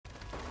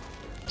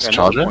It's a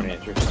charger?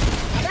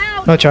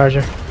 No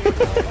charger.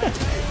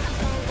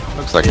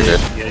 Looks like it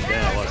did. Yeah,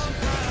 it was.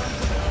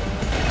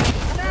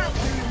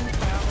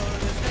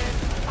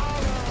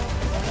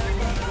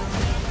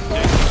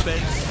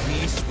 Defense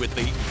piece with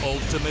the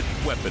ultimate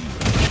weapon.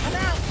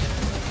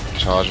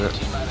 Charge it.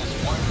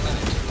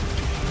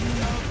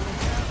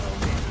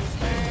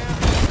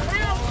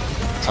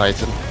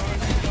 Titan.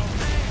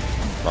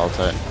 Well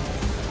tight.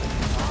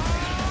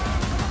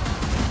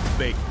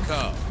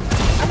 Become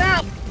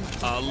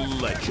a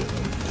legend.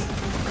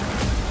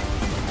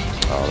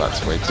 Oh,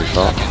 that's way too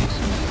far.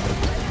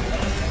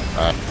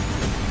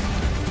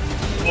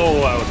 Oh,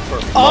 that was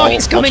perfect. Oh,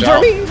 he's coming for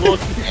me! Look,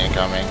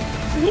 Incoming.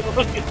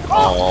 look at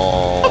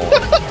Oh,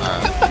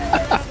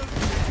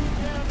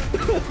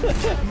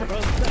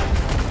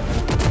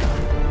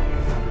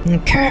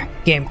 man. Okay,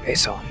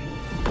 gameplay's on.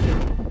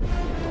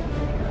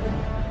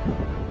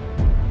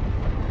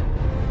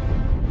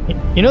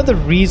 You know the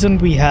reason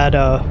we had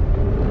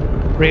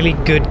really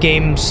good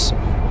games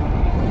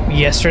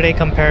yesterday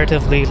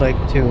comparatively like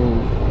to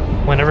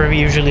whenever we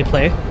usually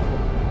play?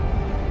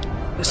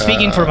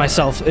 Speaking for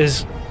myself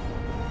is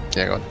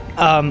Yeah, go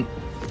on.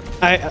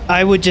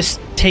 I would just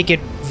take it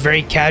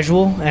very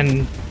casual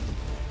and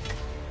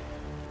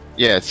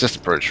Yeah, it's just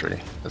approach.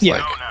 It's Yeah.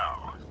 like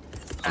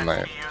I'm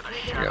like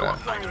you gotta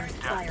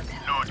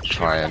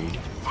try and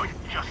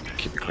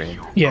keep it clean.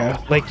 yeah,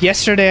 like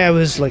yesterday I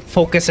was like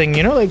focusing,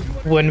 you know, like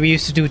when we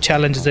used to do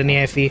challenges in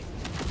EFE.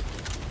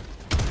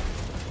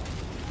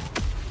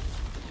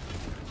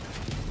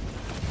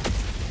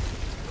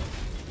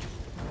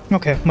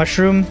 Okay,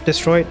 mushroom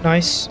destroyed,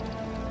 nice.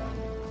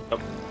 That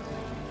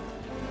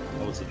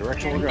was the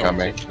direction we're going.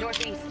 Coming.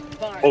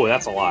 Oh,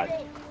 that's a lot.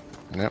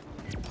 Yep.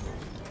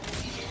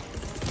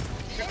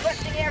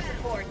 Requesting air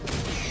support.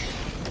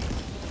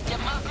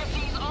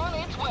 Democracy's on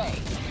its way.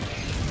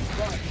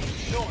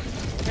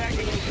 North.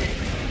 Tagging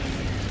location.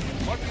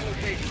 Marking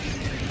location.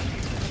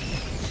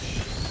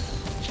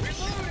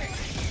 Reloading.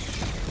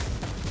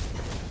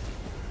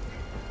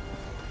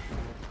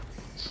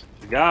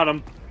 You got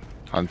him.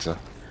 Hunter.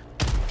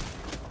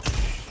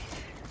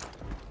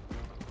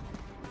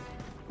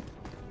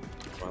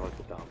 I like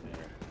the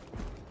Dominator.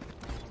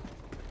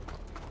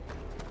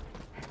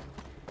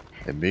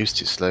 It moves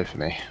too slow for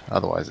me.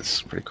 Otherwise,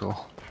 it's pretty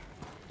cool.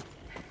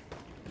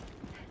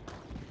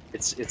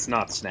 It's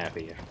not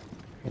snappy.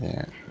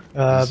 Yeah.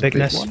 This is a big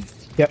Bigness. one?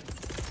 Yep.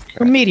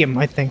 Or medium,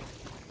 I think.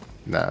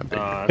 No, big.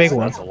 Big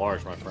one. That's a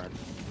large, my friend.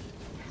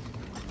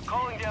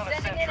 Calling down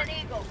a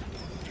sentry.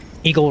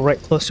 Eagle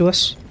right close to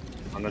us.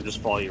 I'm gonna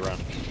just follow you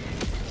around.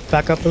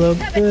 Back up a little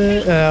bit.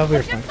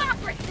 We're fine.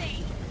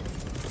 Democracy.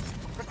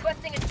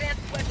 Requesting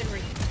advanced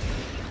weaponry.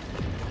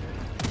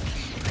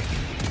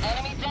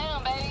 Enemy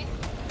down, baby.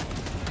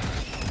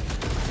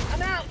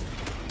 I'm out.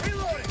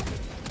 Reloading.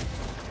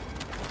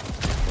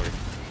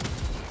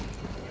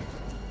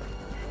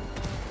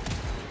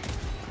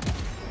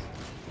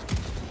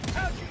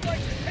 How'd you like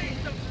to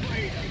taste of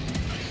freedom?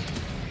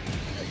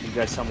 You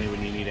guys tell me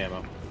when you need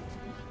ammo.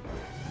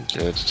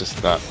 Good, it's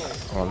just that.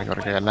 I only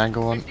gotta get an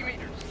angle on.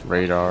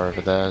 Radar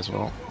over there as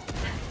well.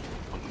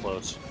 I'm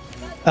close.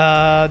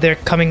 They're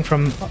coming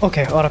from.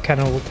 Okay,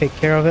 autocannon will take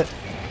care of it.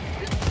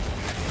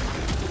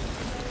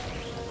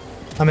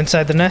 I'm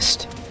inside the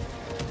nest.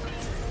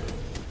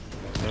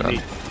 No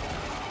need.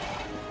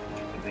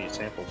 Need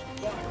samples.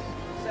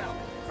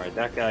 Alright,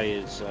 that guy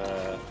is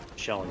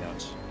shelling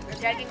us.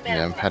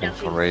 Yeah, I'm heading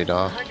for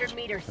radar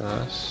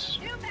first.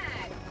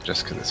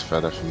 Just because it's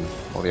further from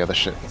all the other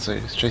shit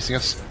that's chasing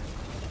us.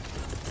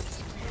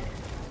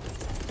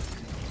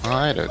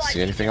 I don't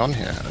see anything on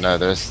here. No,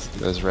 there's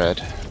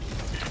red.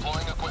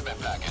 Deploying equipment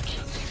package.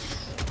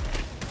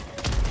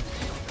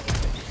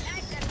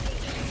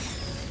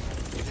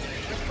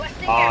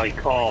 Oh, he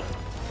called.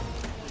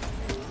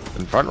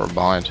 In front or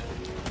behind?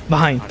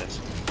 Behind. On us.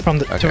 From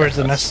the Okay, towards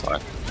the that's nest.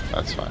 fine.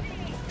 That's fine.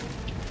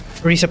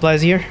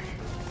 Resupplies here.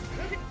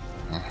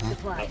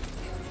 Supply.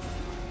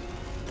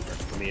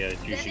 Let me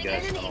juice you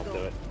guys and I'll do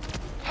it.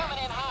 Coming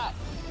in hot.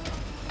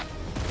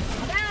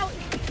 Out.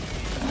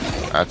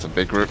 That's a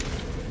big group.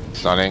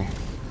 Stunning.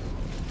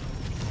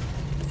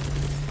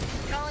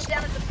 Calling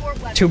down a support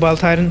weapon. 2 Bile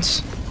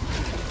Titans.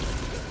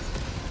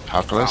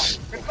 How close?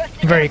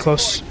 Requesting Very air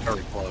close. support.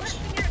 Very close.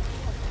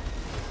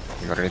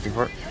 You got anything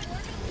for it?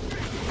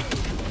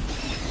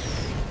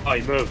 Oh,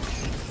 he moved.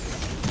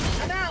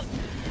 I'm out.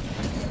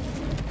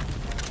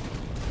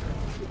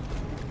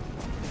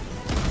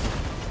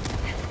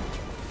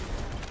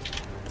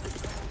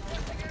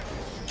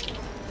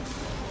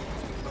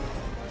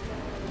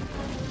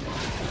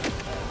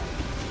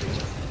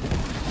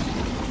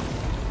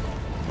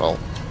 Well,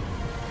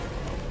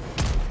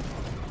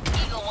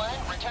 Eagle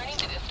 1 returning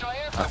to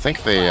destroyer. I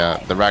think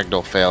the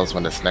ragdoll fails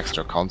when it's next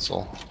to a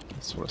console.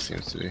 That's what it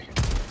seems to be.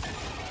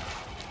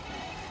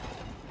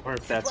 Or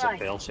if that's a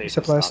failsafe. to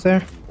Supplies stop there.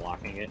 him from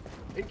blocking it.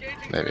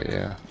 Maybe,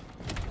 yeah.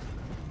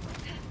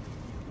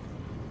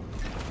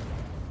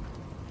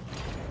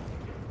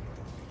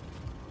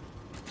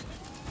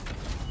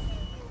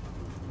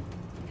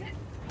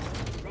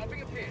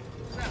 Dropping a pin.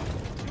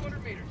 South.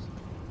 200 meters.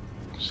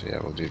 So yeah,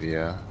 we'll do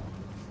the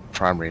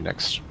primary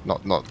next.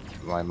 Not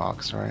my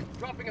marks, right?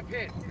 Dropping a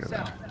pin. Go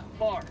South. there.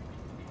 Far.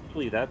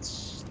 Actually,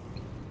 that's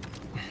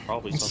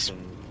probably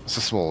something. It's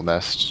a small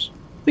nest.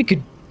 We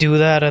could do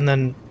that and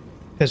then,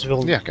 because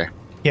we'll Yeah, okay.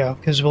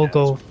 we'll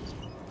go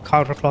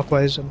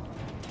counterclockwise and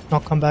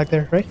not come back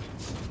there, right?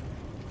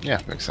 Yeah,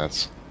 makes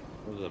sense.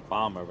 There's a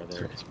bomb over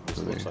there. It's It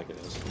blue. looks like it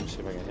is. Let me see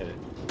if I can hit it.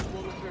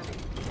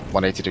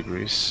 180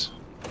 degrees.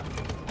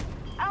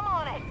 I'm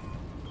on it.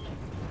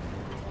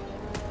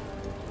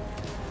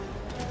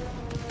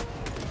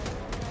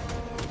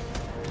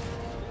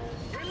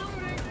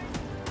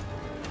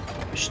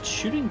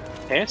 Shooting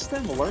past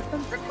them, alert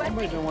them?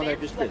 Somebody doing what I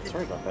just did.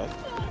 Sorry about that.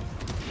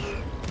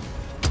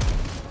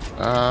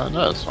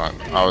 No, it's fine.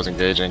 I was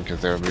engaging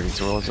because they were moving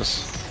towards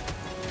us.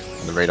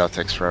 And the radar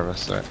takes forever,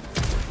 so.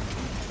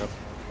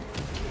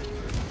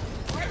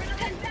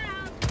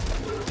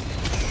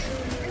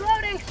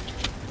 Reloading.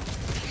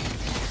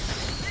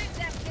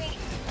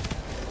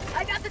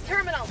 I got the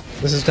terminal.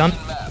 This is done.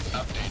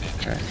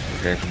 Okay,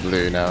 we're going for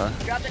blue now.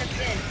 Dropping a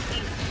pin.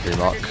 Blue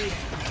mark. 100 meters.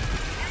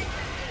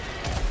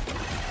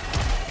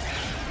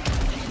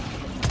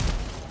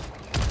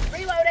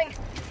 Reloading.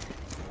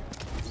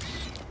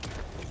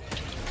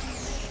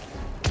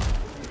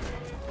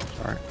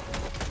 Alright.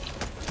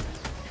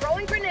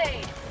 Throwing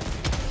grenade.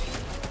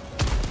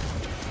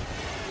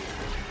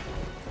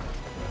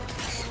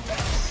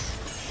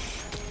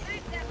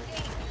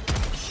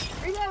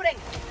 Reloading.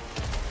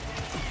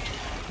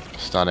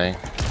 Stunning.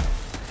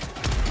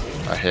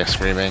 I hear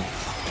screaming.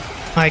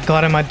 I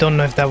got him. I don't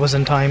know if that was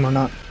in time or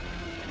not.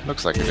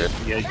 Looks like it did.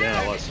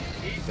 Yeah, it was.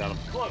 You got him.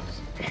 Close.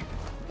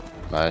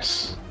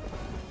 Nice.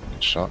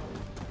 Good shot.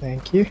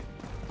 Thank you.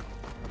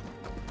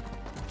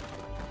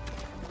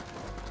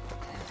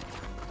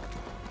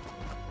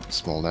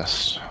 Small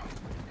nest.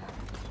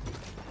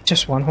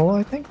 Just one hole,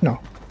 I think? No.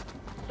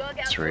 Bug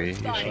out. 3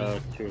 spotted.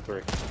 usually. 2 or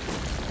 3.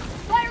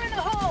 Fire in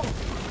the hole.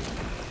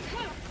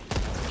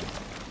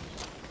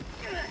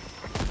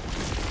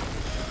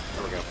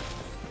 There we go.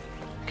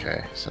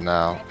 Okay, so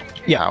now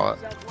Yeah. power.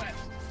 Southwest.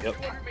 Yep.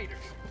 200 meters.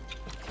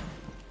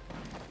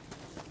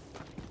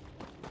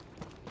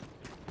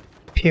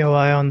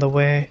 POI on the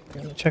way.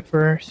 Gonna check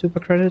for super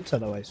credits,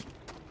 otherwise.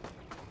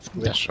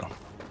 Yeah, sure.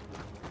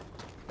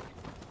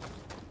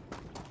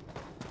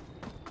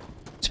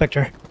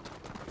 Spectre,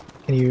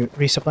 can you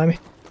resupply me?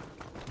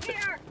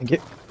 Here. Thank you.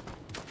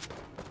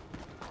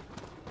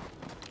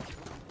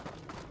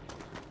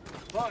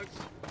 Bugs.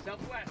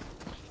 Southwest.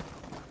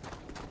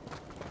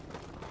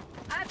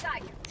 I've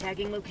got you.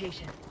 Tagging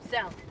location.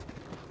 South.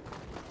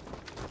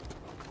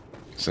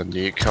 So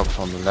nuke up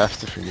on the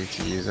left if we need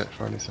to use it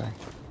for anything.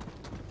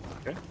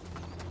 Okay.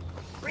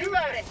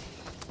 Reloading.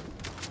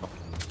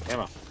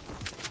 Ammo.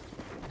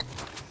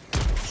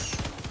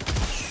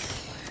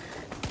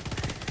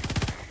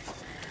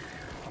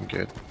 I'm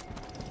good.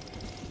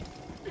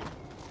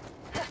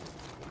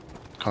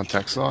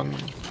 Contacts on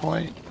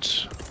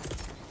point.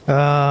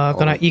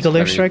 Gonna Oh, eagle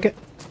let me- airstrike it.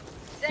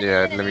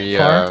 Yeah, let me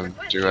Far.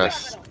 do a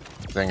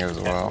thing as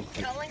well.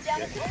 Calling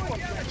down a support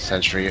weapon.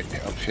 Sentry up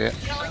here.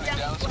 Calling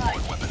down supply.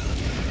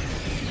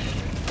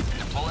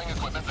 Deploying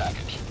equipment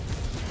package.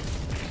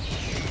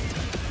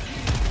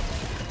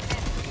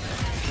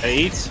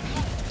 Aids?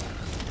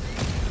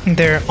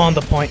 They're on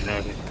the point.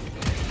 No,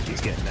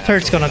 he's getting that.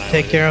 Third's gonna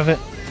take care of it.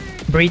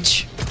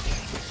 Breach.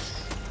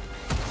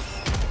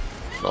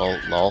 Lol,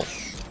 lol.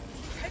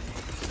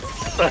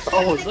 What the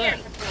hell was that?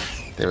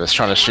 They was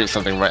trying to shoot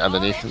something right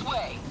underneath him.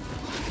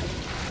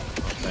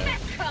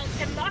 That's called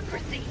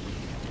democracy.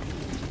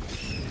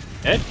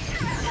 Ed?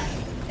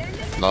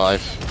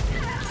 Live.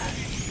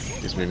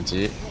 He's moving to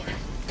you.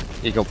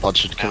 Eagle pod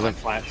should kill him.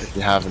 Flash. If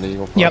you have an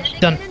eagle pod. Yep,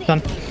 done,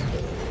 done.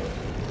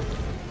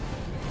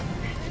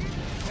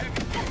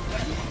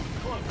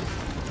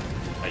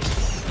 Nice.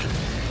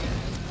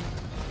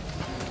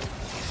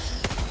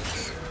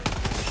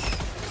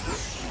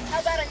 How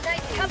about a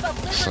nice cup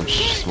of Some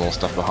liberty? small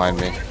stuff behind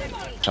me.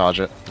 Charge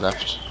it.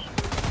 Left.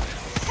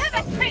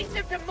 Have a taste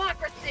of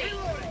democracy.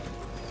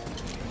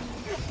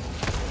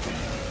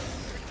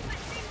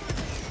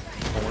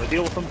 I want to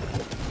deal with him.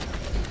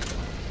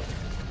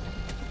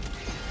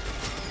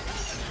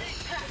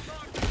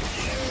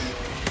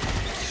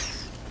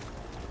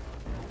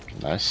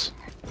 Nice.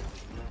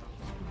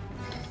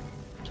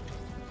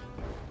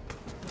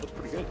 That's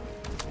pretty good.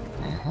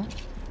 Mm-hmm.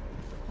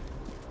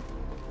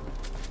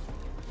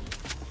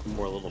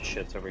 More little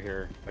shits over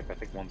here. In fact, I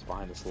think one's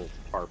behind this little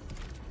tarp.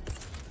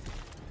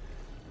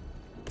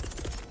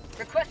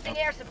 Requesting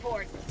air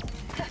support.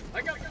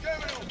 I got the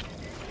terminal.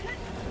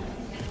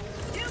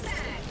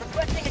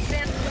 Requesting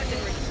advanced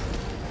weaponry.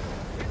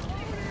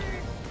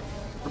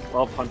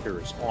 12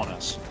 hunters on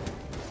us.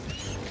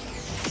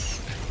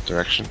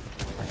 Direction.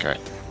 Okay.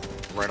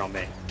 Right on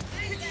me.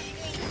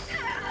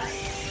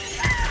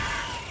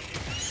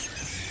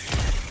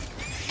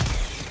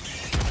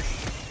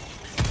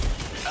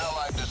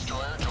 Allied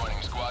destroyer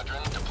joining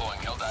squadron, deploying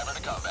Helldiver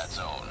to combat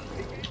zone.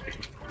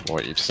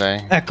 What are you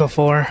saying? Echo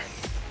 4.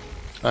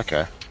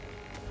 Okay.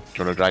 Do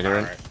you want to drag her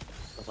in? Alright.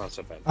 That's Not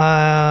so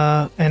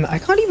bad. And I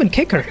can't even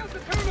kick her.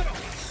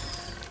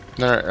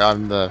 No,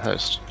 I'm the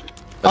host.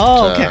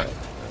 Oh, okay.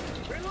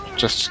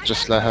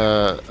 Just let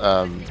her.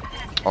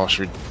 Or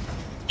should we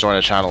join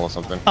a channel or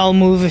something? I'll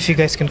move if you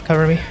guys can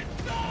cover me.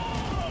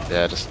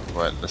 Yeah, just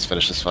wait. Let's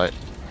finish this fight.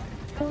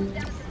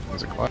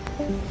 Is it quiet?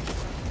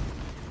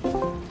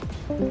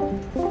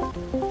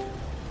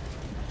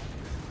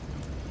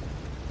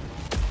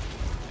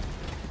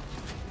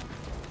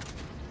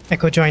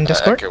 Echo join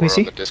Discord. Echo, we we're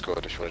see. on the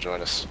Discord if you want to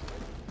join us.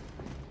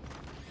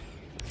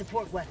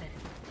 Support weapon.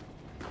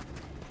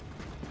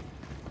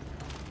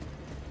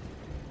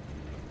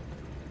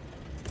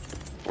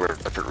 We're in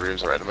different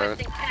rooms right at the moment.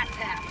 Requesting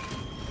tac.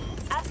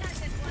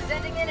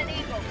 Sending in an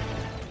eagle.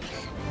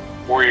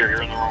 Warrior,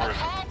 you're in the wrong room.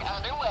 Attack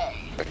underway.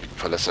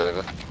 Pull us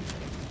over.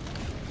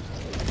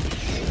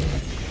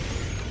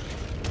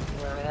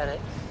 Where we headed?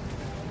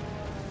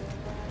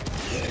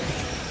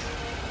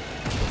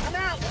 I'm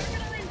out.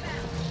 Orbital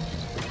inbound.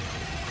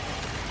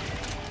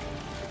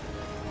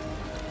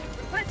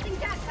 Requesting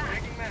tac.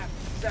 Tagging map.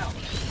 South.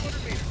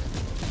 200 meters.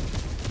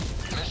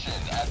 Mission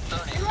at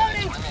 30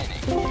 minutes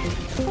remaining.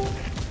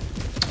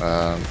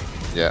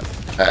 Yeah.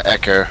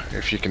 Echo,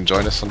 if you can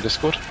join us on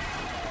Discord.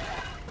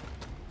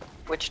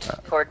 Which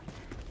Discord?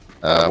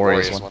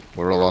 Warriors one.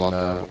 We're all on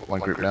one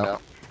group now.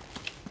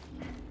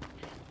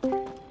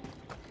 Hello,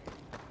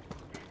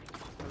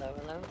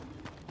 hello.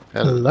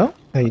 Hello.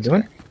 How you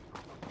doing?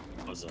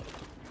 What's up?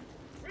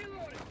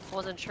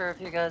 Wasn't sure if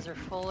you guys are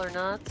full or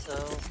not, so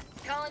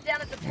Calling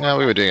down a support. No,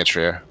 we were doing a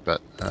trio,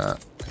 but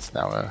it's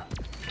now a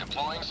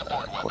Deploying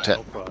support weapon. quartet.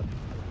 No quad.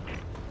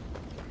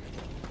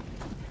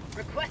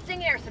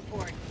 Requesting air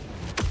support.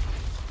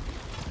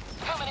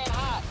 Coming in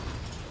hot.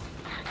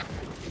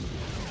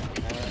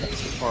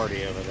 It's a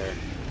party over there.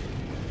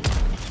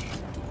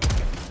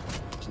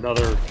 There's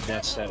another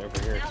nest set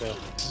over here too.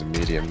 This is a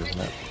medium, isn't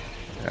it?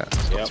 Yeah,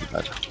 it's not Yep. too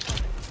bad.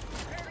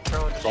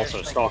 throwing There's also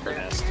a stalker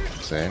nest.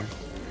 Same.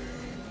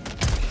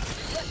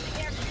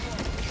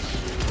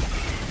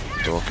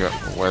 Stalker,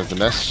 where's the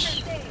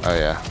nest? Oh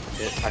yeah,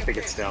 I think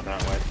it's down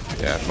that way.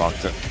 yeah, I've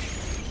marked it.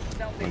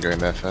 I'm going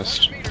there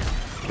first.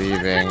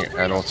 Leaving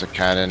an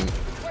autocannon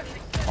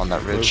on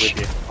that Move ridge.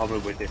 with you. I'll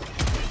move with you.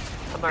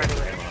 I'm already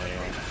ready.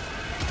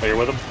 Oh, you're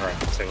with them? Alright,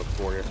 I'll stay with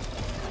Warrior.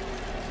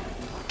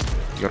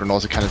 You got an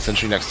autocannon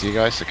sentry next to you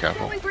guys, so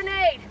careful. Throwing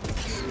grenade.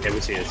 Yeah, we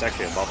see it. It's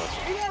actually above us.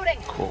 Reloading.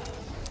 Cool.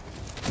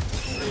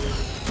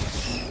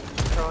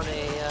 Throwing a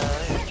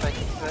airstrike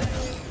into it.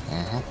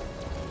 Mm-hmm.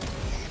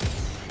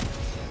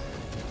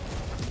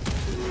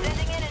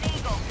 Sending in an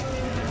eagle.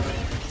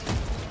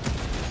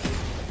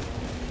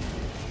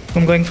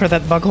 I'm going for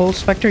that bug hole,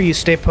 Spectre. You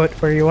stay put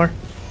where you are.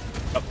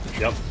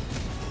 Yep.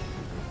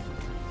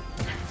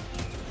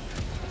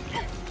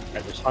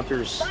 And there's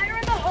hunters. Fire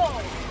in the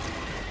hole.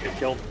 They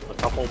killed a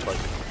couple, but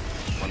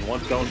when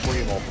one's going for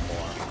you, multiple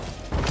are.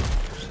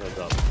 So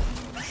dumb.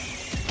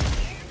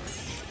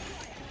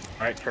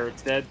 Alright,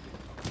 turret's dead.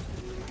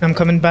 I'm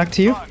coming back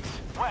to you.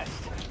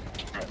 West.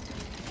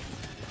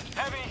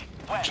 Heavy.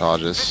 West.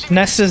 Charges.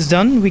 Nest is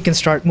done. We can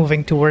start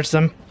moving towards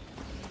them.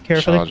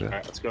 Carefully. Charger.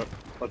 Alright, let's go.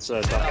 Let's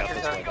duck out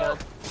this way. Done.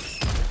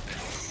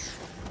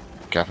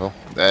 Careful.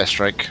 The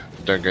airstrike.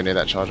 Don't go near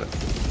that charger.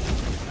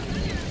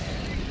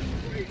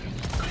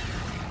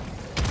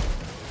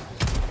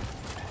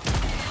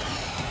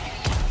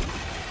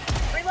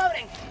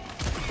 Reloading.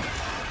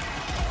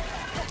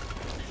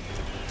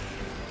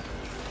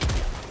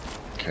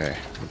 Okay,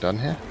 we're done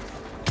here.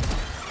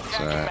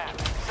 So,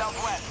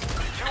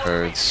 Southwest.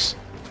 codes.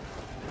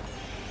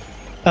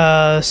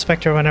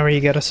 Spectre, whenever you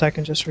get a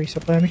second, just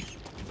resupply me.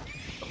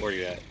 Where are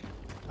you at?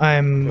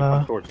 I'm,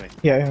 Come towards me.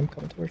 yeah, I'm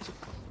coming towards you.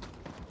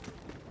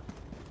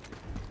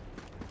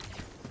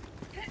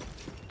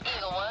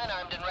 Eagle 1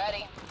 armed and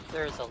ready.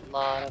 There's a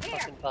lot of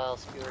fucking bile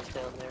spewers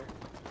down there.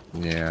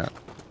 Yeah.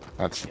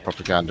 That's the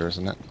propaganda,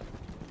 isn't it?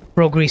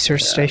 Rogue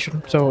research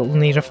station, so we'll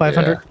need a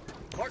 500.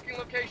 Marking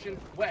location.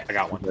 West. I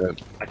got one.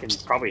 Good. I can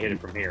probably hit it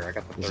from here. I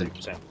got the Is it-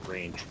 30%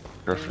 range.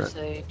 Go for There's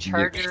it. a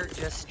charger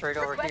just straight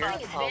over here.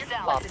 I'll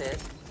pop in.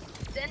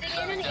 Sending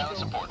in an Down eagle.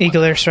 support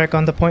Eagle airstrike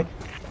on the point.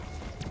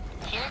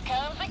 Here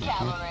comes the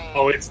cavalry.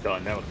 Oh, it's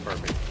done. That was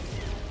perfect.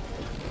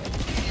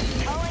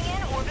 Calling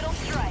in orbital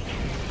strike.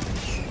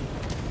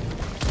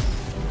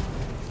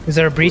 Is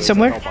there a breach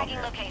somewhere? Help on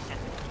there. Location.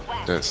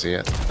 Don't see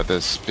it. But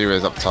there's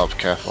spears up top,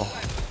 careful.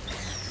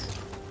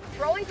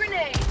 Throwing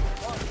grenade.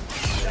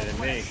 That and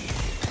me.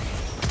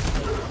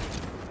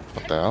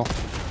 What the hell?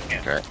 Yeah.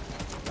 Okay.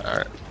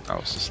 Alright. That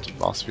was just a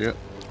boss view.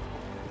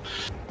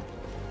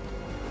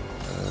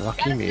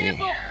 Lucky Got a me.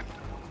 sample.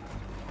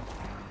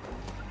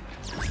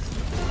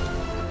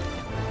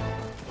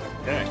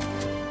 Okay.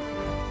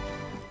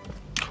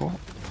 Cool.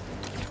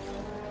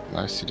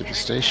 Nice to the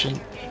station.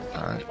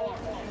 Alright.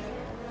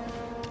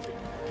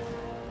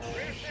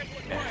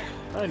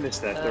 I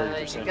missed that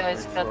 30%. You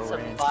guys got throw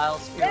some range. bile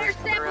spewers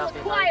coming sample around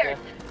behind you.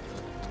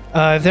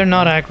 acquired. If they're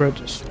not aggro,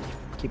 just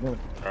keep moving.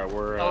 Alright,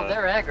 we're. Oh,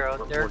 they're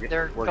aggro. They're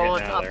we're going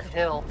getting out of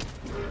there. uphill.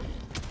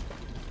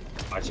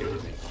 I see what you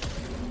mean.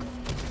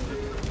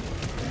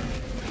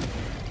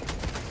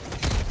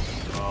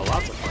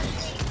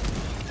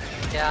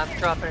 Yeah, I'm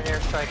dropping an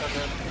airstrike on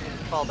them.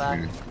 Fall back.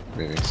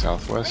 Moving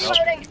southwest.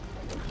 Reloading.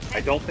 I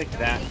don't think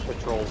that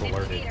patrol's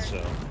alerted,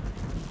 so...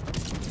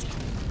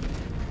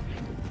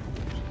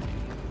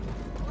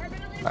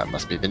 That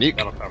must be the nuke.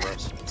 That'll cover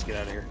us. Let's get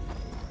out of here.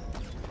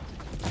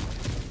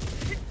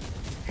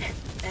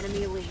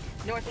 Enemy lead.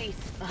 Northeast.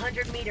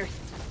 100 meters.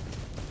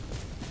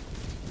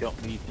 Don't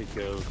need to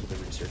go to the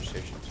research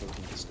station, so we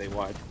can just stay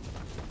wide.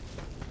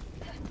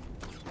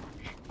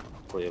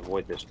 Hopefully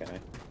avoid this guy.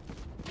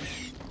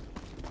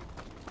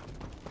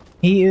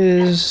 He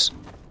is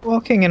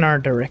walking in our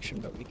direction,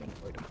 but we can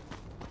avoid him.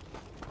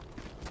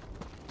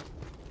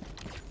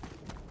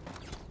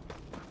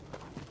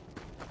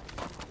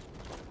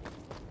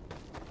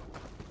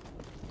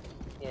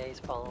 Yeah, he's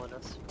following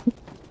us.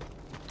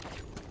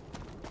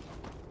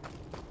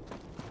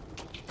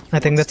 I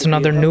think that's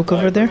another nuke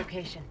over there.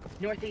 Location.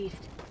 Northeast.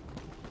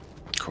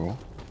 Cool.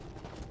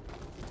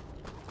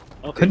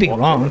 Oh, if Could he be walks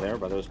wrong. over there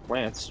by those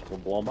plants, we'll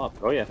blow them up.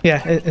 Oh yeah.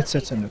 Yeah, it's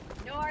a nuke.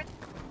 North.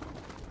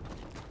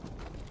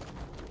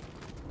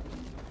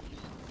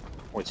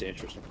 Points of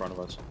interest in front of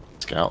us.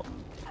 Scout.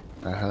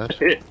 I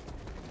heard.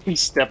 He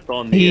stepped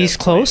on the. He's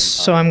close,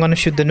 so I'm gonna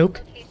shoot the nuke.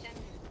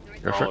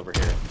 Go All for it. over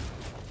here.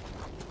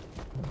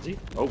 Is he?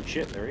 Oh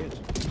shit! There he is.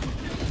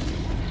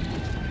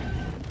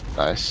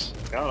 Nice.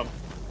 Got him.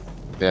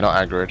 They're not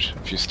aggroed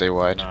if you stay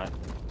wide. Not.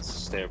 Let's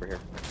stay over here.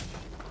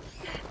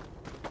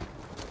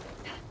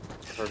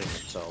 Hurting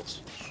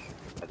themselves.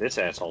 This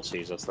asshole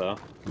sees us though.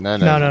 No.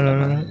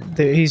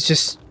 He's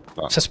just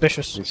Oh,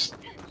 suspicious.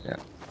 yeah.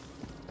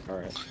 All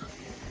right.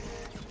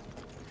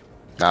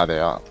 Now they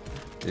are.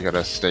 You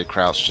gotta stay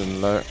crouched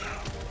and low.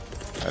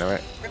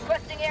 Anyway,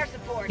 Requesting air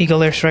support. Eagle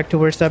airstrike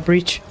towards that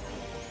breach.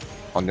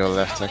 on your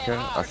left, Echo.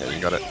 Okay,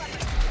 you got it.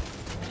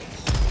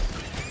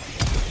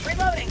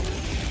 Reloading.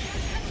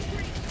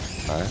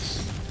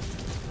 Nice.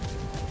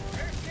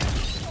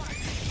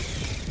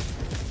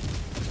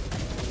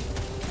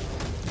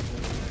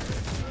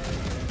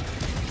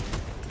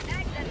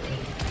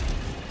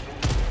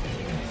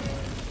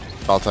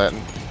 Ball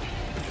Titan.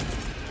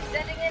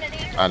 Sending in an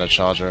eagle. And a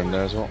charger in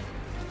there as well.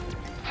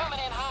 Coming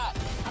in hot.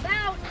 I'm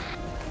out.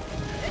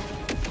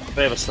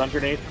 They have a stun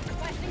grenade.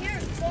 Requesting air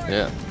support.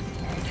 Yeah.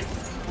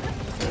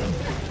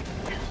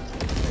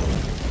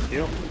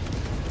 You.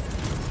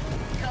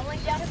 Calling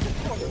down a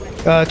support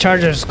weapon.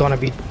 Charger's gonna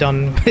be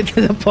done with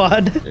the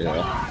pod.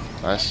 Yeah.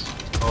 Nice.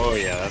 Oh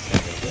yeah, that's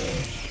gonna be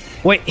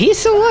good. Wait, he's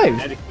still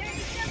alive,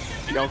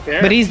 You don't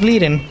care? but he's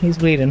bleeding. He's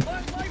bleeding.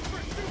 Gonna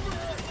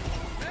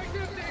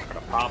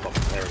pop him.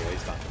 There we go.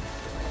 He's done.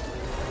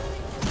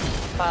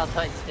 Pile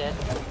Titan's dead.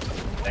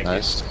 Thank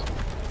Nice.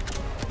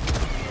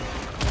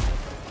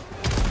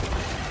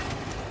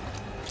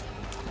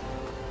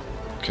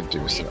 Could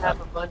do with We some.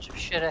 have a bunch of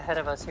shit ahead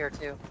of us here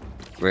too.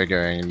 We're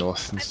going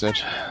north instead.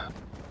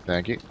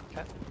 Thank you.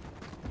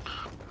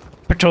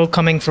 Patrol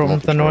coming from More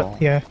the north. patrol.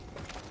 Yeah.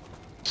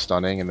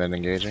 Stunning and then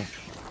engaging.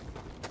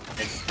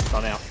 you.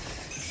 Stun out.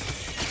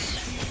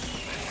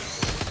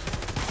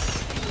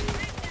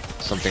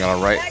 Something on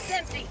our right Bag's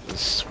empty. is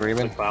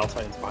screaming. File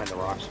Titan's behind the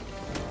rocks.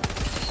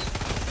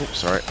 Oops,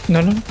 sorry. No,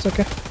 it's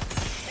okay.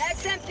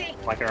 Bag's empty.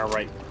 Like on our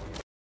right.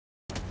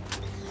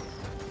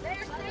 Air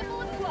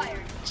sample acquired.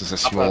 This is a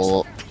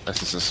small.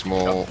 This is a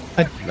small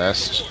I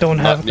nest. don't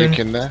Not have nuke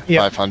them. in there.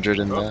 Yeah. 500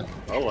 in there.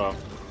 Oh well.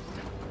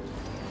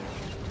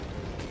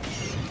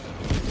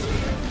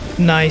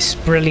 Nice,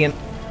 brilliant.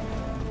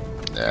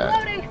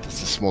 Yeah. Reloading.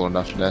 It's a small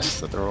enough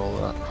nest that they're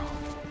all.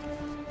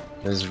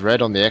 There's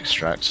red on the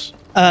extract.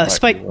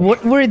 Spike,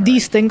 what were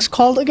these things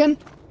called again?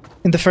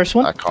 In the first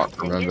one? I can't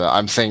remember.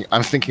 I'm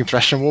thinking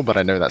Threshing Wall, but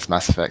I know that's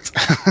Mass Effect.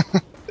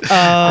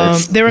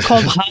 They were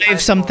called Hive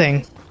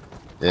something.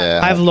 Yeah.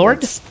 Hive Lord?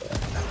 it's-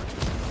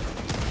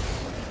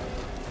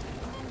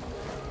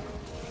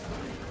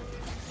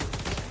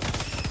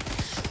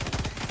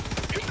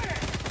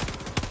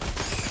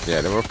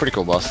 Yeah, they were a pretty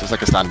cool boss. It's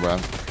like a sandworm.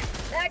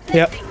 Bag's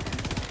Yep. empty.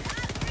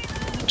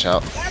 Watch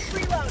out. Bag's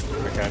reload.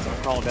 Okay, guys,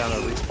 I'm calling down a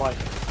resupply.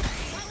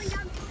 Calling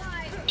down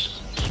supplies.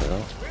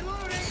 Sure.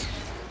 Reloading.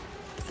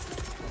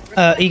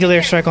 Eagle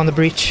airstrike on the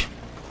breach.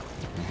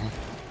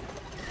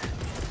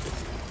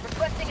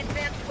 Requesting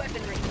advanced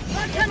weaponry.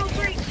 Blood tunnel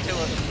breach. Two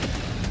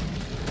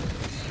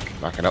of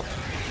them. Backing up.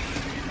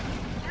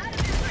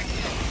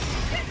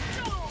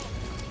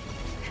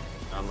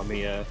 Let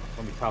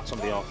me top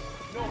somebody off.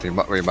 We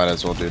might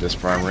as well do this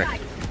primary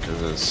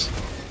because it's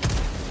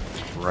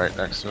right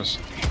next to us.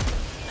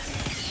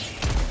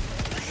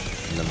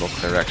 And then we'll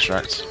clear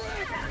extract.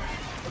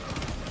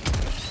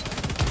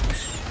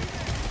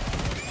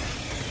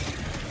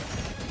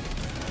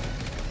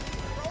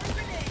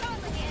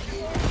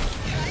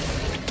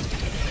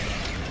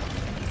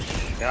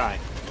 Guy.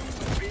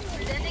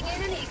 Sending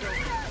in an eagle.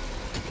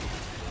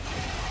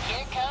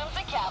 Here comes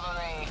the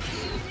cavalry.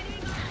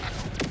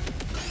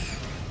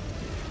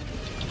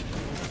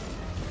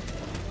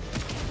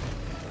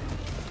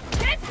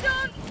 Get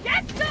some!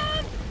 Get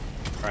some!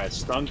 Alright,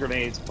 stun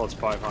grenades plus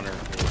 500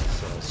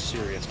 is a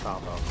serious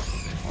combo.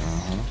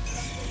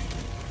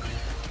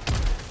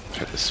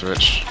 Hit the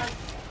switch.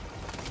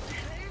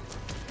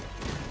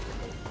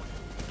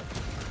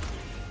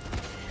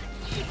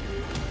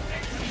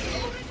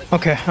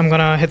 Okay, I'm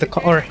gonna hit the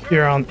or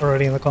you're on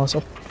already in the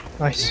console.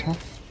 Nice.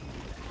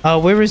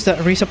 Where is that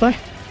resupply?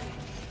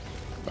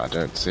 I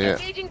don't see it.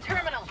 Engaging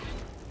terminal.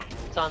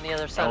 It's on the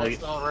other side of this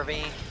little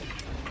ravine.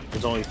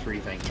 There's only 3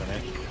 things in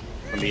it.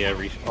 Let me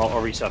I'll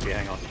resup you.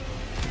 Hang on.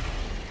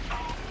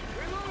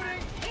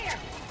 Reloading. Here.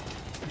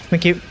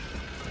 Thank you.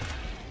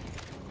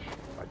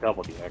 I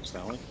doubled you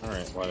accidentally.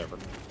 Alright, whatever.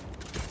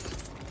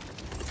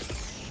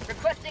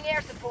 Requesting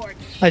air support.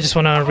 I just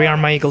want to rearm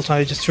my eagle, so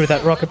I just threw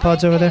that rocket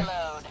pods over there.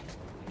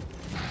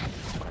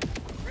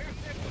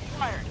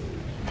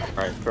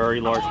 Alright, very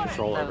large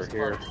patrol That over was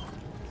here. close.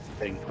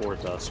 Heading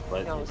towards us,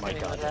 but Yeah, I it was might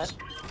hitting got with us.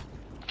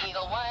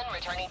 Eagle 1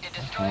 returning to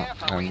destroyer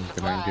for I'm resupply.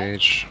 gonna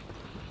engage.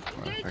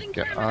 If I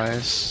get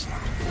eyes.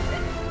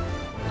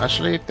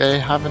 Actually, they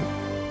haven't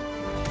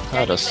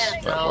heard us,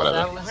 but No, whatever.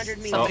 that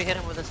was somebody hit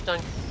him with a stun.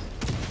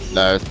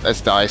 No,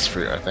 it's the ice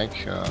fruit, I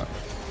think.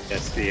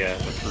 That's the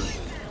fruit.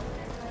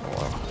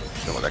 Or, I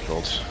don't know what they're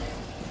called.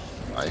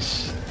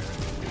 Ice.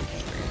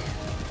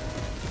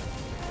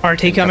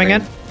 RT coming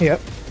in?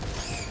 Yep.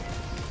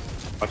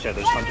 Watch out,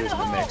 there's hunters in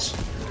the mix.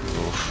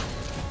 Oof.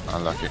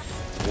 Unlucky.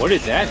 What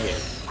did that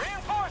hit?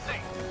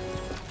 Reinforcing.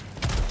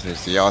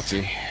 There's the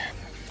arty.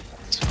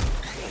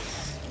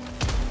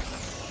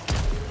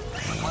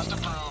 Request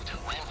approved.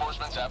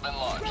 Reinforcements have been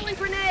launched. Throwing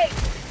grenade.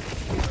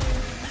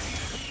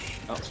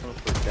 Oh, someone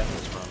put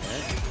deathless from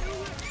there.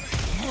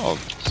 Oh,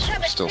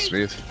 it's still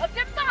smooth. Of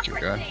Keep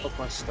going. democracy. Fuck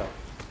my stuff.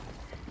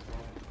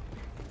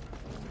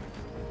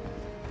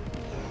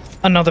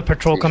 Another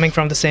patrol coming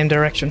from the same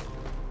direction.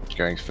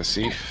 Going for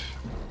SEAF.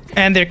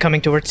 And they're coming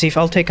towards SEAF.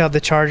 I'll take out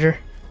the charger.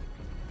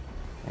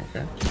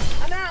 Okay.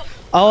 I'm out.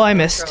 Oh, I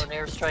missed. Throw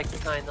an airstrike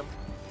behind them.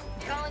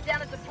 Calling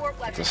down a support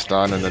It's weapon. a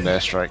stun and an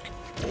airstrike.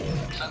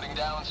 Sending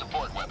down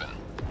support weapon.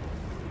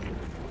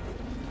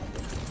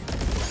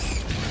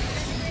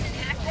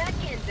 Attack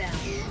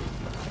inbound.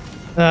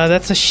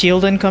 That's a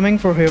shield incoming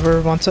for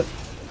whoever wants it.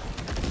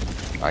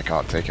 I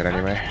can't take it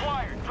anyway.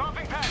 Acquired.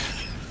 Dropping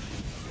package.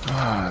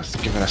 Ah, it's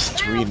given us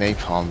 3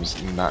 napalms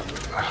in that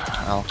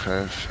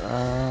alcove.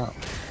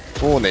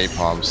 4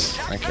 napalms.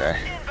 Okay.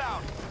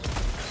 Inbound.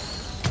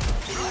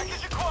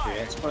 Package acquired.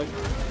 Yeah, it's fine.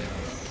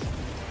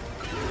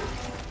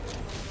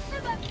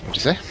 What'd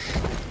you say?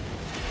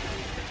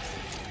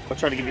 I'll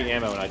try to give you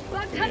ammo and I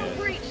Blood tunnel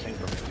breach. thing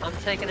from it. I'm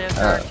taking out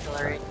the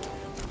artillery.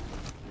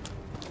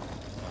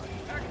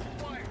 Package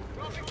acquired.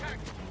 Dropping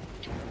package.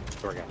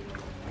 There we go.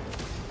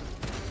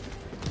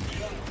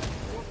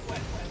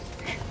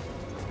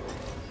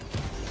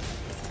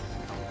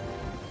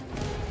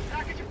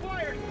 Package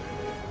acquired.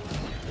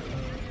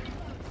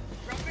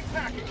 Dropping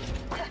package.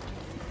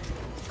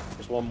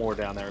 There's one more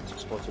down there. It's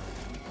explosive.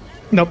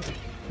 Nope.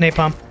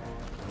 Napalm.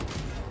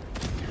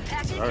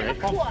 Package Alright.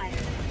 acquired.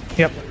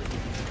 Yep.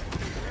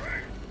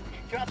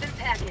 Dropping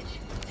package.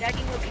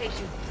 Tagging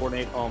location. 4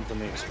 napalms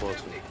and the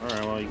explosive.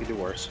 Alright, well, you could do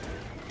worse.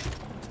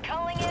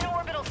 Calling in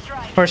orbital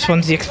strike. First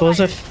one's the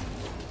explosive.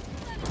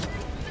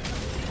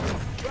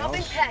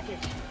 Dropping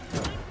package.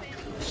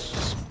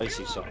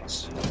 Spicy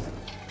sauce.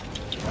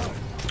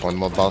 2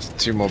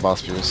 more ball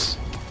spews.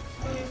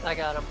 I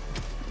got him.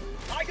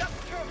 I got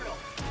the terminal.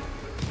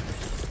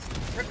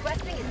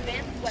 Requesting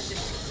advanced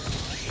weapons.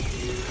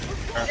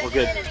 Alright, we're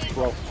good.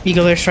 Well,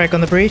 Eagle airstrike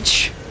on the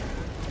breach.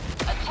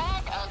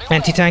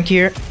 Anti-tank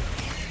here.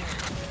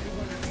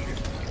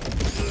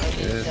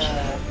 Good.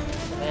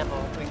 Some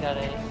ammo. We got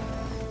a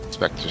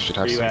Spectre should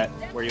where have you some. at?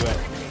 Where you at?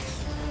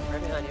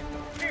 right behind you.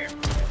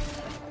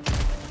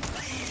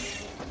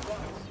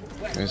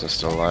 These are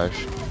still alive.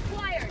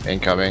 Acquired.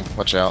 Incoming.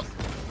 Watch out.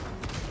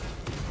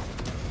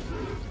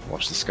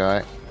 Watch the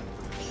sky.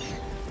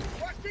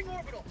 Requesting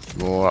orbital.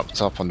 More up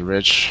top on the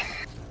ridge.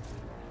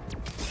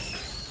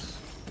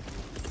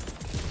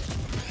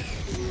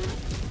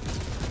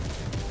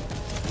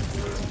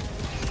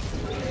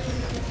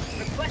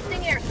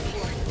 Requesting air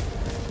support.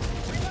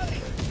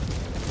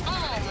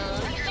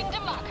 Unleashing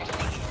democracy.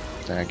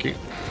 Thank you.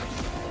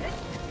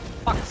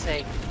 Fuck's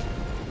sake.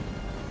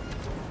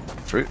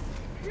 Fruit.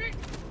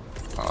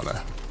 Oh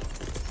no.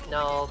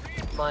 No,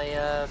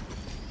 my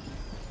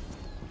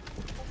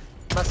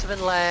must have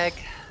been lag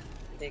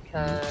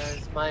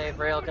because my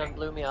railgun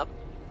blew me up.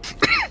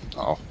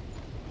 Oh.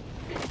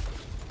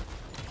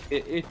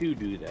 It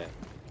do that.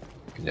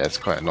 Yeah, it's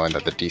quite annoying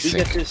that the You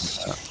get desync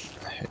this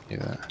hit you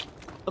there.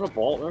 little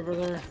vault over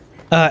there?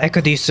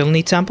 Echo, do you still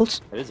need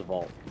samples? It is a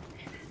vault.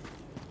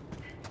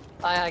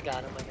 I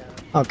got him. I got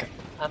him. Okay.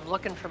 I'm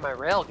looking for my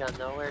railgun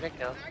though. Where'd it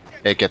go?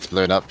 It gets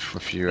blown up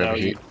if you No,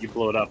 overheat. you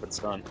blow it up, it's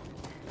done.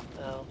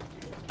 Oh,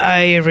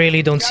 I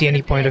really don't see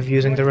any point of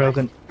using the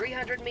railgun.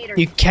 300 meters.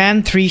 You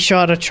can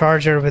 3-shot a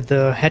charger with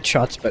the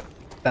headshots, but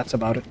that's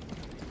about it.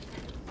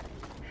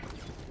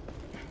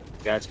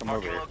 Guys, come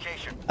over here.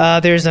 Location.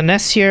 There's a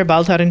nest here,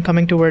 Baltarin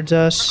coming towards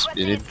us.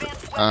 You need,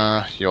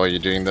 you're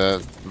doing the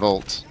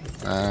vault.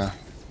 Alright.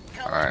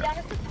 Calling down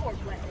a support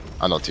weapon.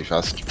 I'm not too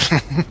fast.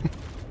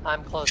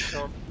 I'm close to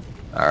him.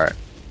 Alright.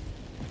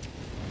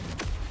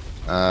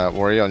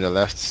 Warrior on your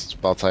left,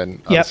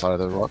 Baltine other Yep. side of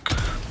the rock.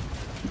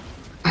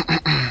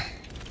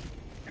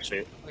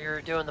 Actually, We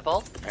You're doing the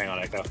bolt? Hang on,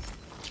 Echo.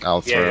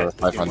 I'll throw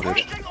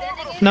 500.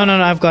 No,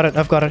 I've got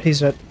it. He's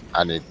dead.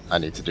 I need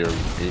to do an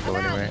eagle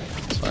anyway.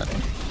 It's fine.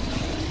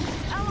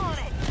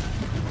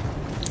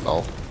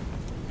 Lol.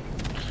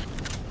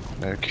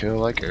 No kill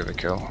like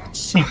overkill.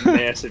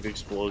 Massive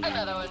explosion in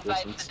Another the one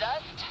bites the distance.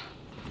 dust.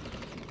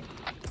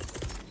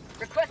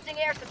 Requesting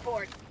air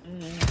support.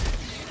 Unleashing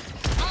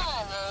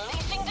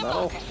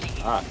Metal?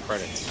 democracy. Ah,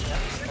 credits.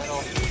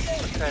 Metal.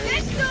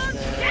 Credits.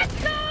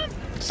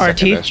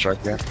 Second RT?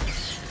 airstrike there.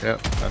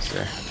 Yep, that's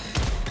it.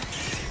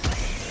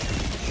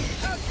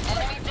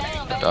 Enemy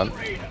down, baby. Done.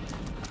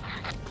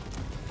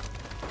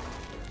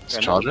 It's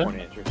charger.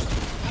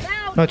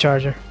 No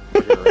charger.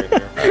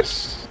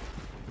 Nice.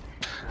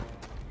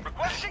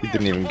 He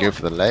didn't even go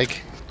for the leg.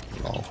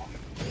 Lol.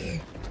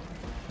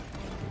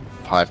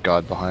 Hive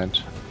guard behind.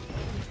 Should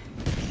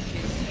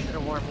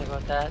have warned me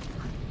about that.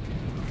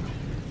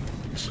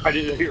 I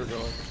didn't know you were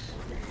going.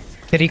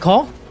 Did he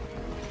call?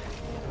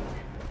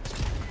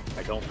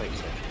 I don't think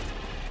so.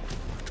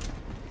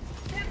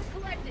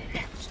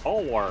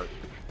 Stalwart.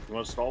 You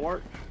want a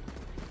stalwart?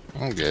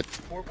 I'm good.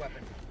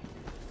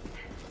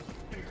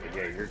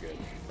 Yeah, you're good.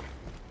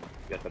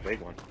 You got the big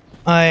one.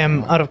 I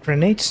am out of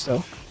grenades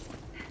though.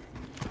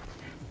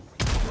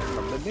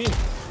 Come to me.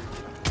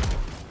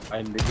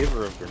 I'm the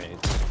giver of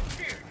grenades.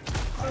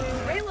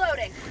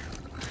 Reloading.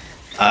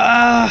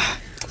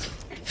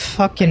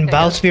 Fucking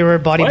Bowel Spewer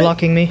body What?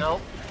 blocking me.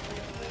 Nope.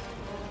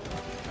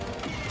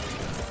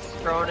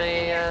 Throwing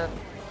a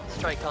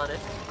strike on it.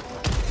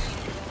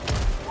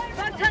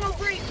 Got tunnel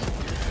breach.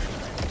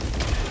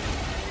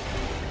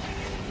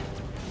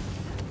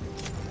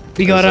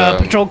 We got There's,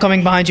 a patrol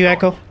coming behind you,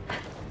 Echo.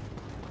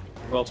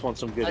 Who else wants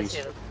some I goodies?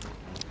 see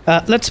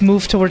them. Let's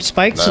move towards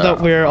Spike so Nah,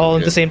 that we're all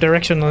in good. the same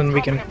direction and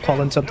we can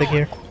call in something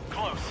here.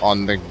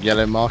 On the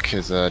yellow mark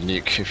is a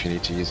nuke if you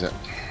need to use it.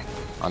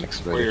 Where you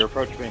Unexploded.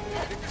 approach me?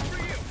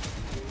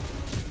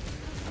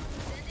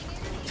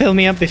 Fill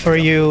me up before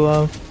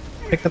you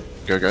pick the.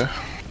 Go go.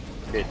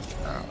 Did,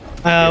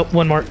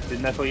 One more.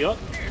 didn't that fill you up?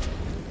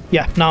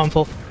 Yeah, now I'm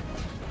full.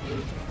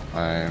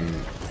 I'm.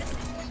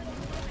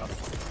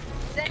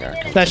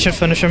 Okay, That should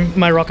finish him.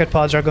 My rocket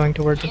pods are going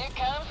towards him. Here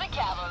comes the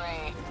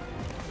cavalry.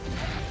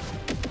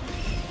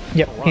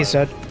 Yep, he's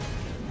dead.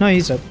 No,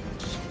 he's dead.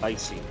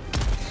 Icy.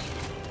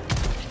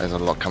 There's a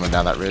lot coming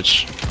down that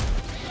ridge.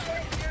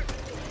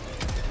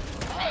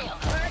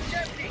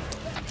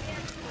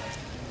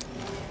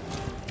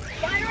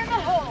 Fire in the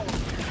hole.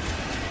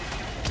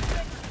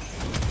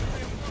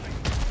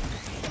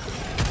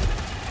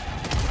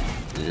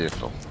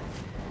 Beautiful.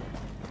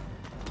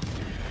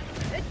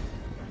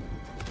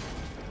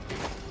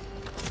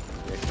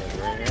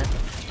 Right here.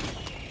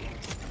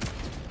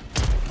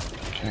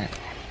 Okay.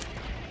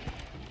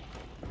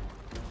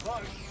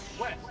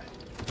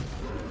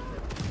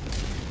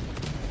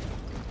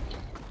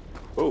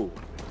 Oh.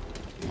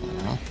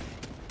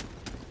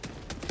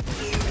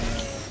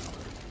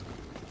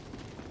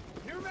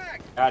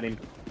 Got him.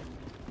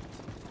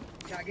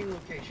 Tagging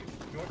location.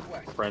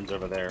 Northwest. Friends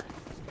over there.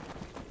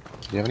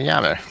 Do you have any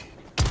ammo?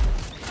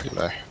 Pretty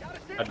low.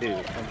 I do.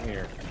 I'm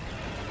here.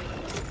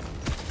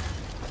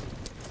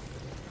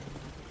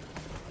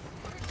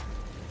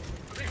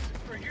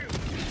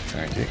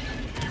 Thank you.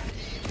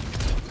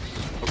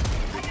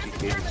 She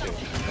gave it to him.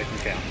 That can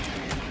count.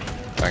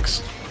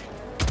 Thanks.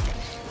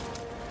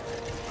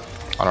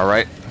 On our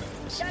right.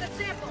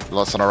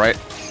 Lots on our right.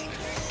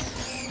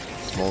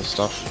 Small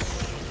stuff.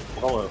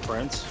 Hello,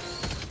 friends.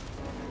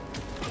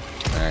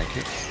 Thank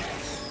you.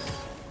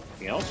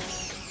 Anything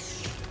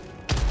else?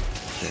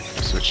 Okay,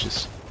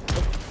 switches.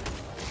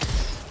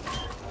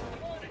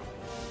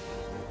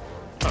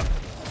 Huh.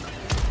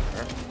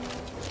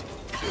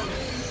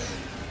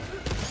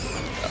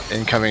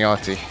 Incoming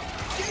RT.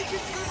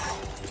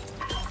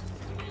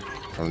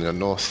 From the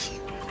north.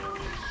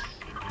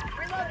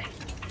 Reloading.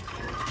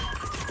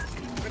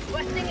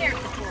 Requesting air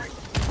support.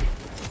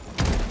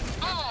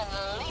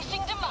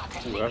 Unleashing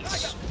democracy. Ooh,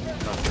 that's...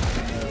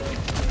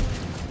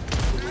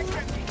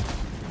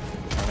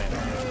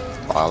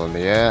 Pile in the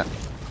air.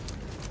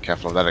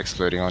 Careful of that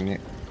exploding on you.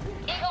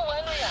 Eagle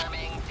 1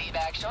 rearming. Be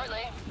back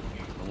shortly.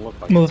 Doesn't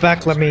look like Move it's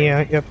back, let me,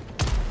 yep.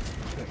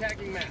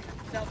 Tagging map.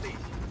 Southeast.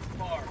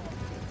 Far.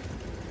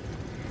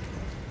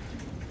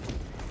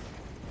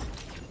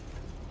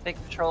 Big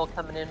patrol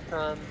coming in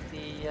from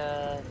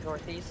the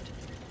northeast.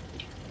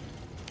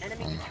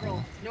 Enemy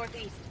control.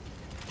 Northeast.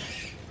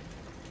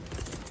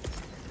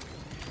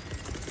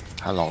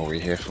 How long are we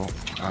here for?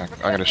 I'm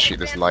gonna shoot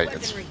this light.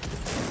 It's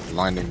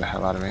blinding the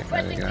hell out of me.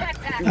 There we go.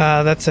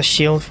 That's a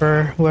shield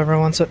for whoever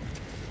wants it.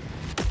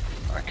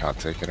 I can't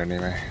take it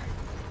anyway.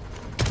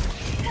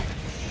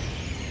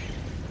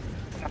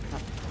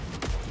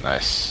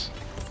 Nice.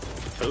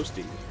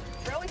 toasty.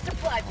 Throwing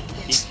supply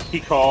beacon. He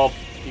called.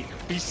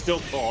 He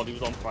still called. He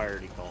was on fire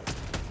and he called.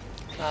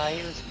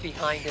 He was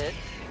behind it.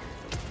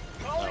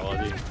 Oh,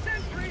 well, dude.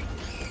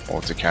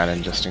 Auto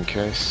cannon just in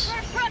case.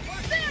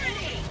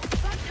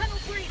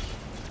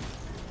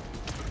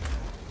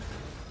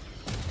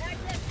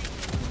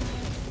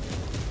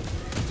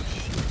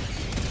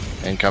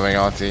 Incoming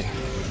RT.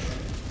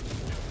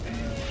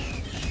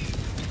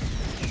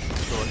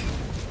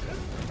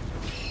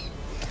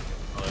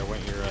 Oh, there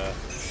went your, I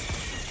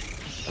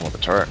want the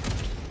turret.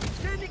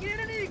 Sending in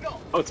an eagle.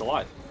 Oh, it's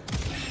alive.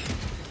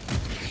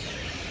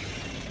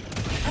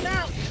 I'm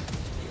out.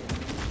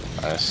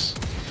 Nice.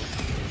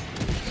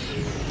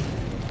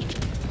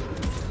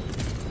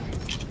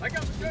 I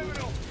got the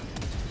terminal.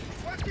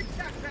 Requesting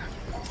tac-tac.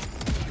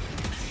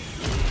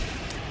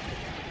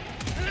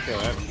 Okay,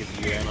 I haven't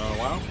given you in a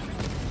while.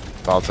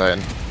 Ball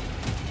Titan.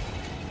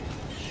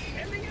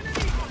 Sending in an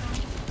eagle.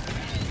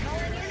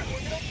 Calling in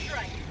orbital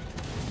strike.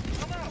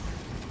 I'm out.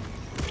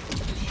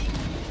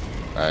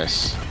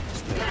 Nice.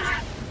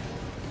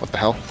 What the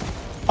hell?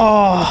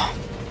 Oh,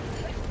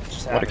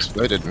 Just What had it.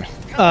 exploded me?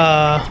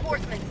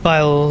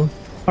 Bile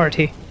RT.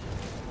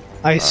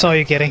 I saw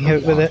you getting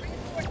hit with it.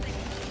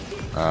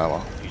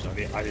 Well.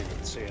 Jeez, I didn't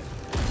even see it.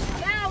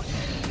 I'm out.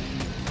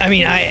 I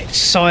mean, I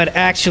saw it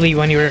actually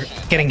when you were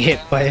getting hit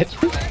by it.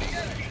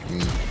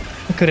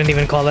 I couldn't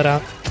even call it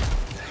out.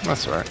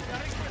 That's alright.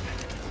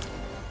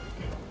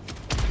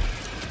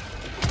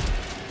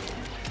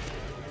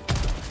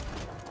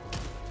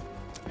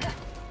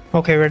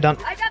 Okay, we're done.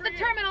 I got the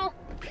terminal.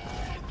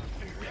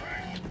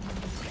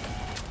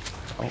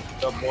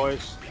 What's up,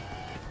 boys?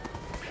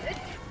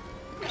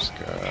 Just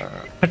go.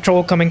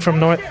 Patrol coming from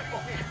north.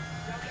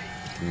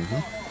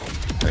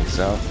 Take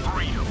south.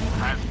 Freedom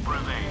has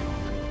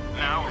prevailed.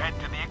 Now head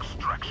to the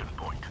extraction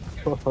point.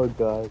 Oh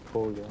god,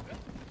 poor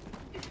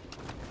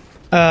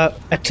guy.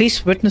 At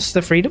least witness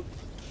the freedom.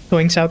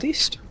 Going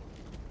southeast.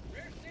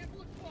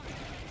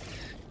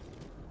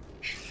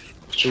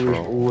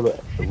 So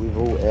we've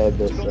all aired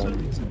this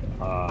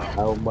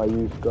how my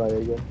youth guy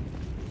again.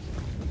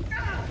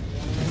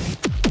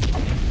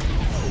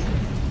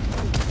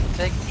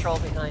 Big patrol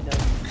behind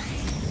us.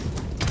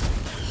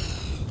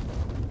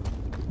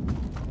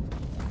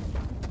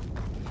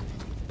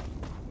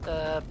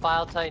 The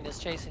Bile Titan is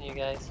chasing you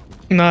guys.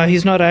 No,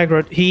 he's not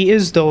aggro. He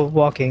is though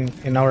walking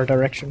in our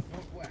direction.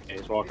 Yeah,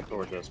 he's walking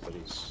towards us, but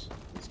he's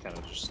kind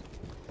of just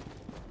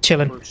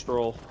Chilling. bird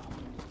stroll.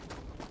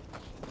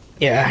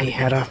 Yeah, he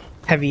had a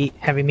heavy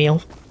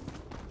meal.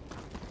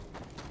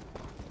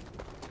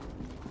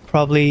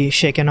 Probably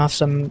shaking off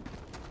some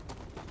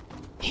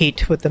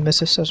heat with the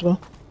missus as well.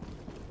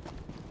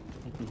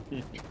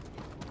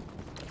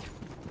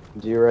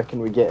 Do you reckon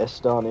we get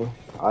Estani?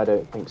 I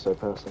don't think so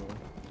personally.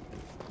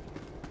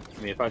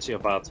 I mean, if I see a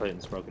Bile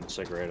Titan smoking a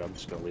cigarette, I'm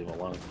just gonna leave him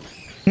alone.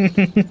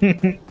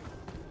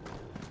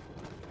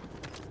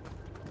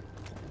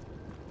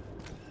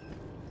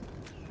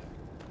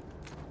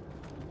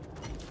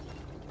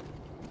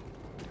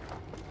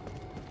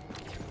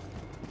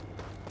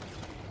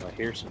 I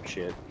hear some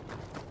shit.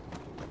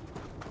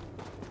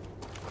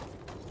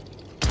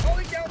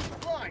 Calling down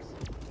supplies.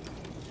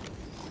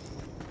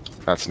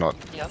 That's not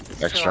Yep,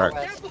 it's Extract.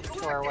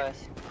 to our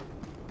west.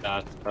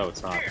 Oh,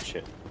 it's not.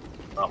 Shit.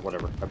 Oh,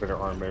 whatever. I better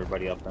arm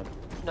everybody up then.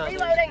 No,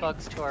 there's Reloading.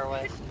 bugs to our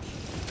west.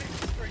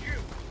 For you.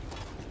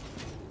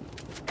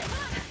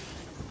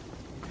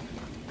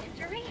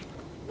 Injury?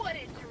 What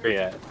injury? Where you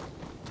at?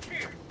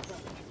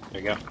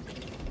 There you go.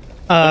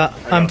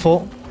 I'm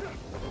full.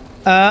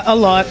 A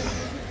lot.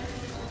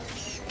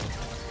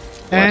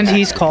 And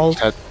he's called.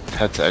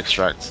 Head to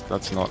extract.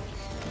 That's not.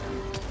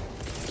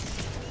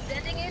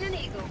 Sending in an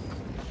eagle.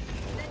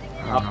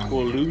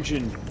 Optical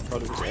illusion.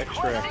 Thought it was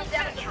extract. Calling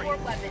down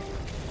support weapon.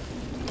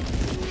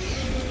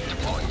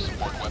 Deploying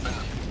support weapon.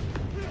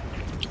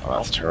 Oh,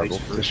 that's terrible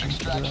position.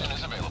 Extraction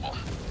is available.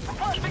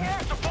 Requesting air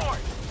support.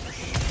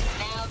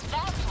 Now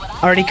that's what I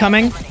Already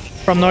coming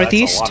from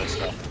northeast. That's a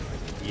lot of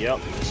stuff. Yep,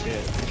 that's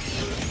it.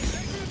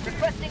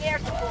 requesting air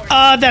support.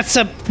 That's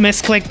a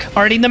misclick.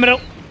 Already in the middle.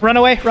 Run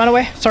away, run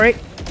away. Sorry.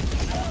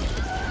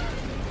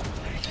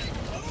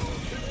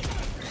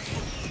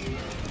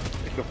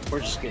 We're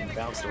just getting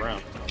bounced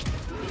around.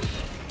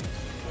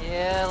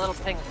 Yeah, a little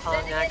ping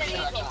pong action.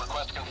 Extraction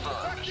request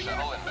confirmed.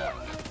 Shuttle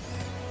inbound.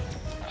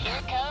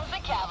 Here comes the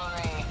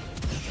cavalry.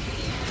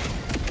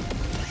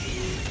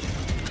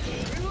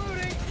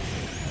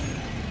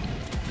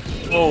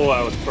 Oh,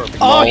 that was perfect.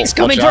 Oh, he's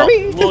coming watch for out.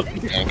 me. Look,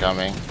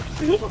 Incoming.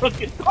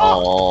 look at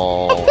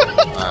Oh,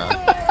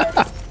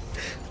 man.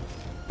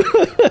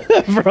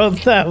 Bro,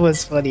 that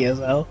was funny as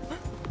hell.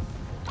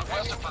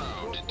 Request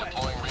approved.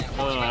 Deploying Oh,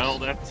 reinforcements. I'll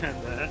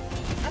F10 that.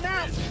 I'm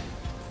out.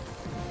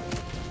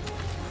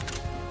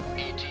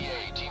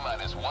 ETA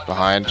T-minus 1.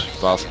 Behind.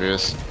 Blast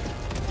spears.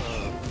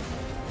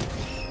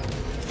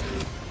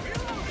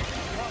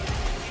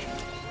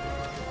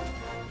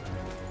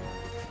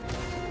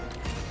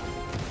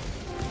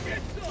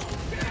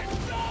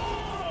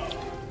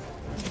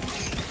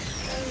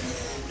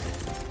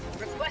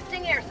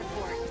 Requesting air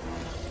support.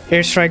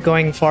 Airstrike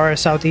going far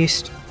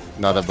southeast.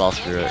 Another blast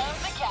spear.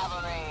 Comes the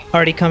cavalry.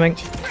 Already coming.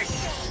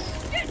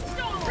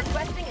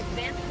 Requesting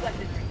advanced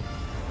weaponry.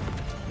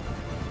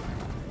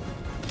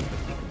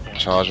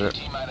 Charge it.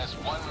 T-minus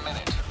 1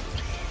 minute.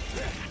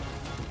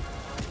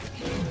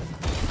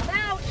 I'm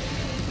out.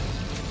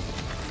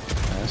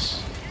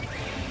 Nice.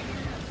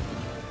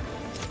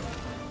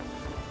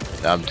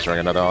 I'm throwing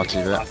another RT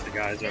there. Lots of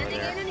guys over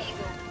there.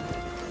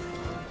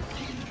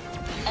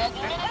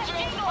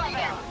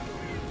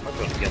 I'll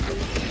go get them.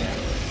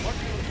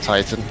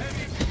 Titan.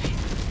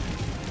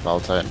 Val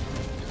Titan.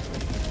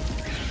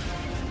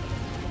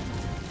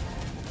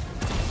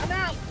 I'm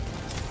out.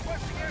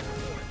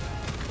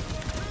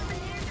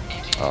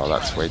 Oh,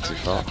 that's way too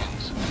far.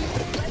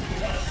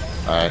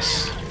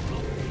 Nice.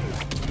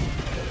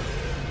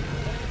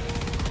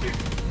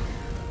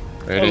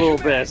 Ready? Little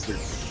bastard.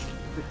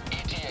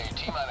 ETA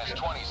T-minus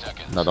 20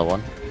 seconds. Another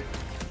one.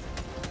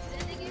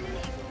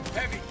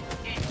 Heavy.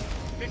 East.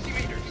 50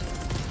 meters.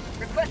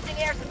 Requesting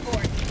air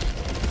support.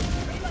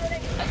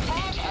 Reloading.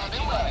 ETA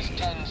T-minus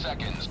 10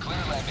 seconds.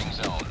 Clear landing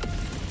zone.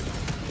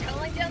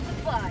 Calling down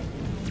supply.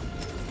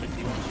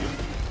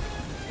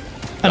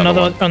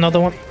 Another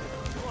one.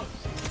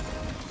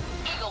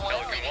 Eagle 1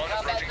 reading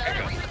combat zone and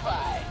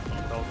resupply.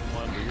 Falcon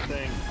 1, do your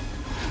thing.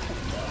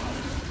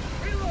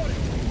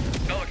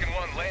 Pelican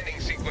 1 landing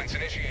sequence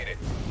initiated.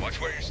 Watch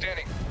where you're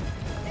standing.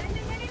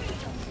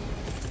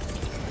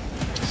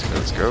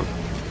 Let's go.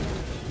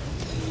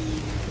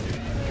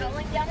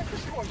 Calling down a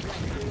support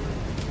weapon.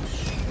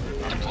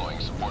 Deploying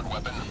support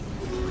weapon.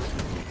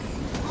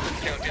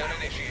 Countdown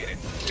initiated.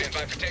 Stand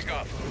by for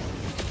takeoff.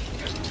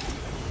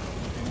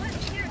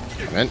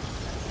 Come in.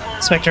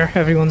 Spectre,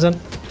 everyone's in.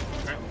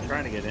 I'm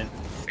trying to get in.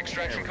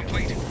 Extraction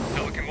complete.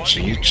 Pelican 1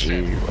 beginning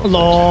descent. GG.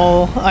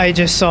 Lol, I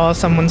just saw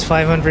someone's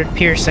 500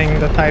 piercing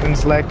the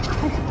Titan's leg.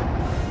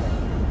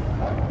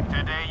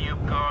 Today you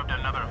carved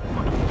another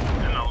foot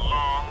in a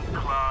long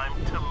climb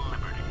to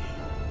liberty.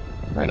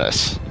 Very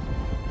nice.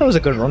 That was a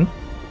good run.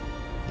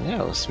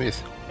 Yeah, it was smooth.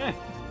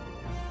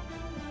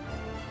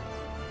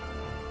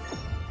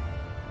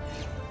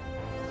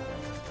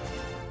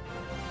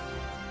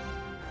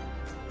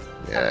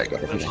 Yeah, I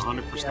got That's it.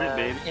 100%,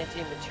 baby.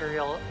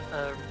 Anti-material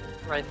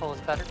rifle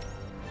is better.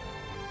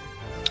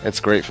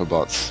 It's great for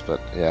bots, but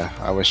yeah,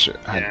 I wish it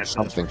had Yeah, it's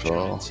something for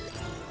giants.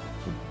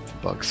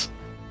 bugs.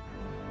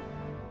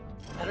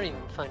 I don't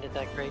even find it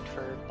that great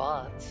for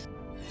bots.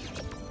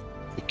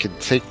 It could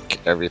take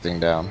everything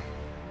down.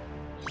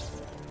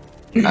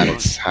 And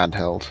it's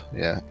handheld,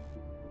 yeah.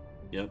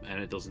 Yep,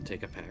 and it doesn't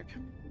take a pack.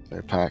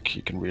 No pack,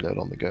 you can reload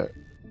on the go.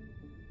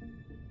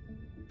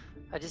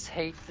 I just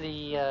hate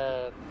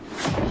the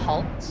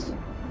halts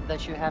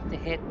that you have to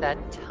hit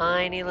that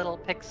tiny little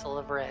pixel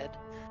of red.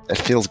 It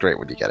feels great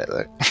when you get it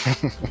though.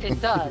 It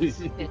does,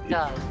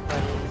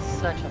 but it's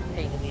such a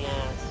pain in the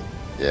ass.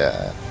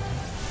 Yeah.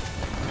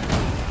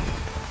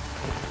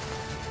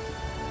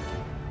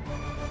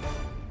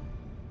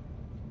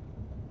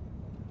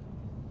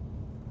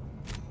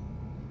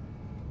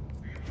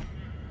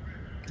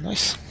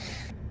 Nice.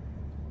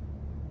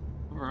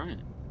 Alright.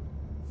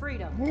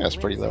 Freedom. Yeah, that's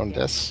pretty wins low on again.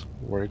 deaths.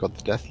 Where you got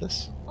the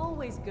deathless.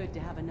 Always good to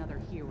have another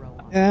hero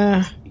on.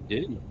 Yeah. He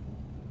did.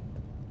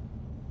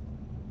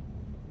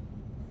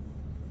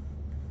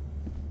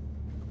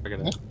 I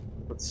gotta.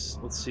 Let's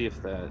see if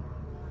that.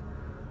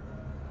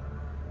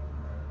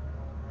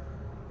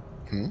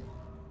 Hmm?